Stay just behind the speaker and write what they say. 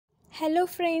Hello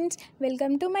friends,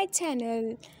 welcome to my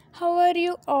channel. How are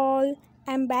you all?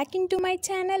 I'm back into my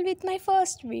channel with my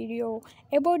first video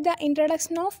about the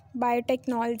introduction of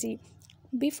biotechnology.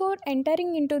 Before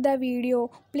entering into the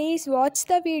video, please watch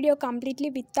the video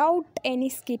completely without any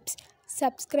skips.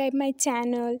 Subscribe my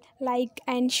channel, like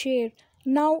and share.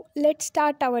 Now let's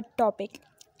start our topic.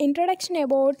 Introduction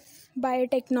about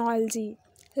biotechnology.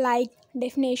 Like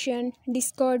definition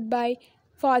discovered by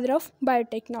father of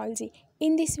biotechnology.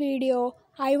 In this video,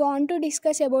 I want to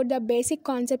discuss about the basic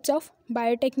concepts of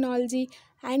biotechnology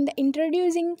and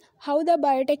introducing how the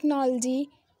biotechnology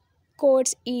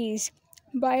course is.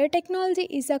 Biotechnology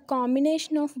is a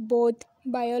combination of both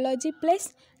biology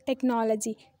plus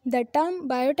technology. The term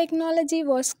biotechnology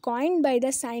was coined by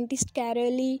the scientist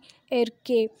Karoli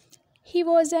Erke. He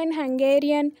was an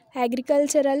Hungarian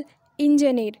agricultural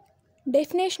engineer.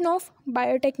 Definition of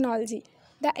biotechnology: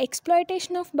 the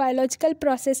exploitation of biological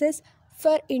processes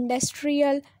for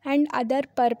industrial and other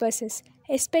purposes,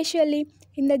 especially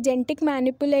in the genetic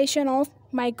manipulation of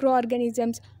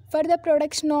microorganisms for the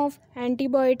production of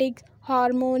antibiotics,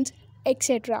 hormones,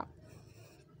 etc.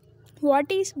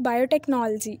 What is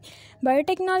biotechnology?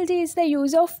 Biotechnology is the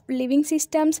use of living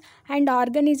systems and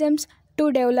organisms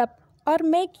to develop or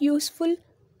make useful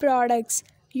products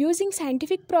using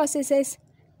scientific processes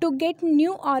to get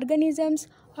new organisms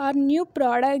or new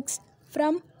products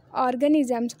from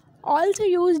organisms, also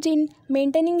used in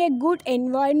maintaining a good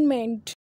environment.